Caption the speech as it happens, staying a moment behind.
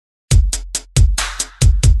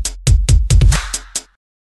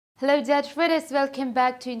Hello dear traders, welcome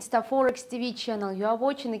back to Forex TV channel. You are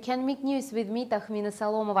watching economic news with me, Tahmina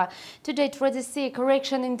Salomova. Today traders see a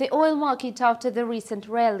correction in the oil market after the recent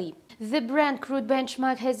rally. The Brent crude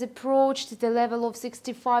benchmark has approached the level of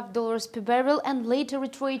 $65 per barrel and later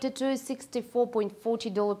retreated to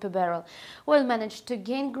 $64.40 per barrel. Oil managed to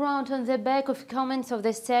gain ground on the back of comments of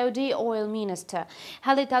the Saudi oil minister.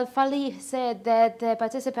 Khalid Al-Falih said that the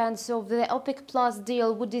participants of the OPEC Plus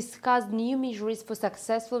deal would discuss new measures for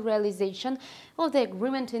successful realization of the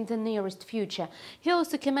agreement in the nearest future. He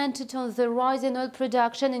also commented on the rise in oil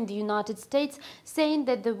production in the United States, saying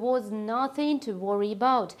that there was nothing to worry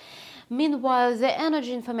about. Meanwhile, the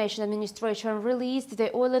Energy Information Administration released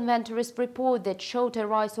the oil inventories report that showed a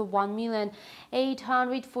rise of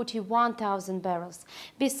 1,841,000 barrels.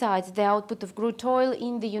 Besides, the output of crude oil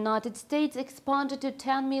in the United States expanded to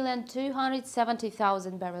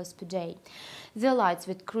 10,270,000 barrels per day. The lights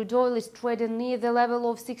with crude oil is trading near the level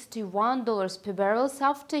of $61 per barrel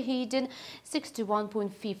after hitting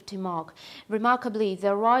 61.50 mark. Remarkably,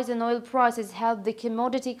 the rise in oil prices helped the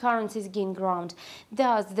commodity currencies gain ground.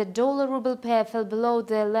 Thus, the dollar-ruble pair fell below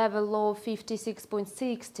the level of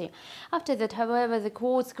 56.60. After that, however, the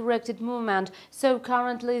course corrected movement, so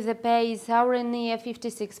currently the pair is hovering near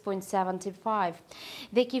 56.75.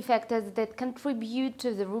 The key factors that contribute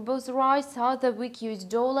to the ruble's rise are the weak US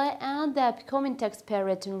dollar and the upcoming tax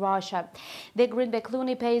period in Russia. The greenback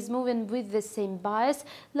loonie pair is moving with the same bias,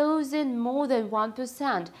 losing more than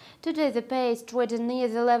 1%. Today, the pair is trading near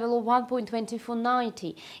the level of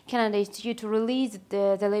 1.2490. Canada is due to release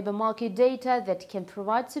the labor market data that can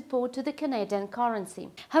provide support to the Canadian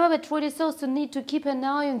currency. However, traders also need to keep an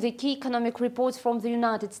eye on the key economic reports from the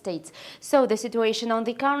United States, so the situation on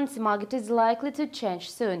the currency market is likely to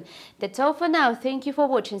change soon. That's all for now. Thank you for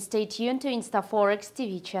watching. Stay tuned to Forex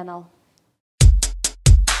TV channel.